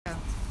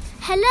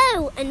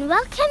Hello and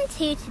welcome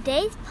to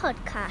today's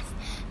podcast.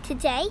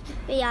 Today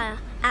we are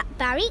at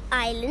Barry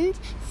Island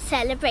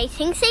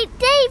celebrating St.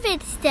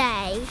 David's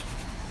Day.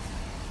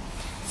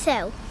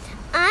 So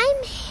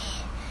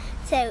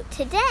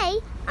today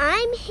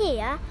I'm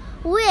here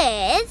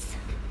with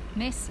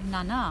Miss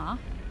Nana,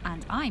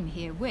 and I'm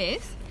here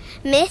with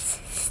Miss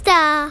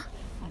Star.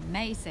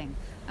 Amazing.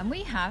 And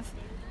we have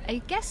a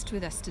guest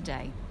with us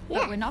today.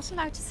 Yeah. But we're not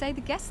allowed to say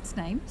the guest's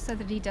name so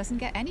that he doesn't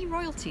get any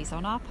royalties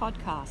on our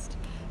podcast.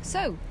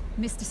 So,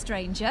 Mr.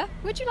 Stranger,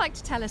 would you like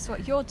to tell us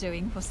what you're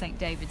doing for St.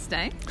 David's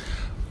Day?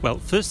 Well,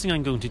 first thing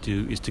I'm going to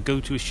do is to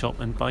go to a shop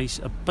and buy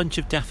a bunch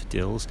of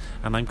daffodils,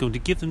 and I'm going to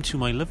give them to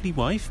my lovely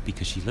wife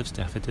because she loves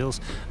daffodils,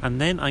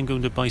 and then I'm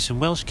going to buy some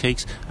Welsh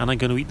cakes and I'm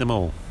going to eat them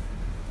all.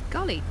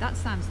 Golly, that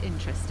sounds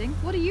interesting.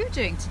 What are you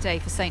doing today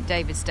for St.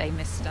 David's Day,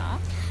 Miss Star?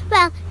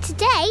 Well,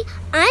 today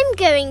I'm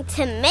going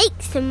to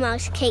make some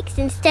Welsh cakes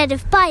instead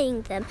of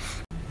buying them.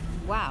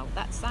 Wow,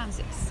 that sounds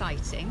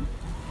exciting.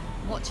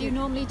 What do you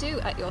normally do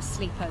at your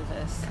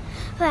sleepovers?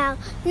 Well,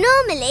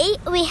 normally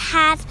we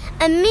have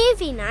a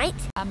movie night.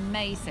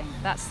 Amazing.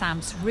 That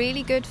sounds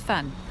really good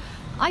fun.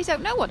 I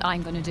don't know what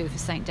I'm going to do for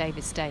St.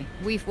 David's Day.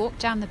 We've walked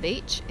down the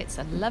beach. It's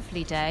a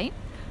lovely day.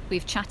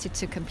 We've chatted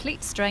to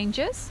complete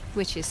strangers,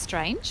 which is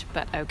strange,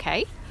 but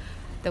okay.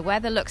 The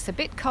weather looks a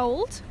bit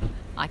cold.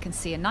 I can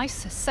see a nice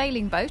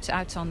sailing boat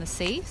out on the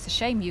sea. It's a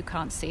shame you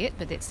can't see it,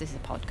 but this is a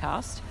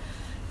podcast.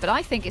 But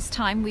I think it's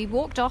time we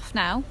walked off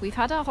now. We've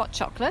had our hot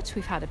chocolate.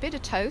 We've had a bit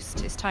of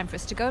toast. It's time for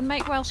us to go and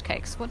make Welsh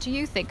cakes. What do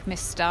you think,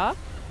 Miss Star?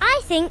 I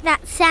think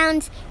that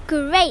sounds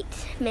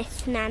great,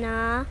 Miss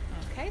Nana.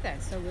 Okay then,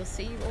 so we'll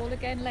see you all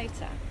again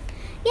later.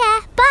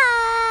 Yeah, bye!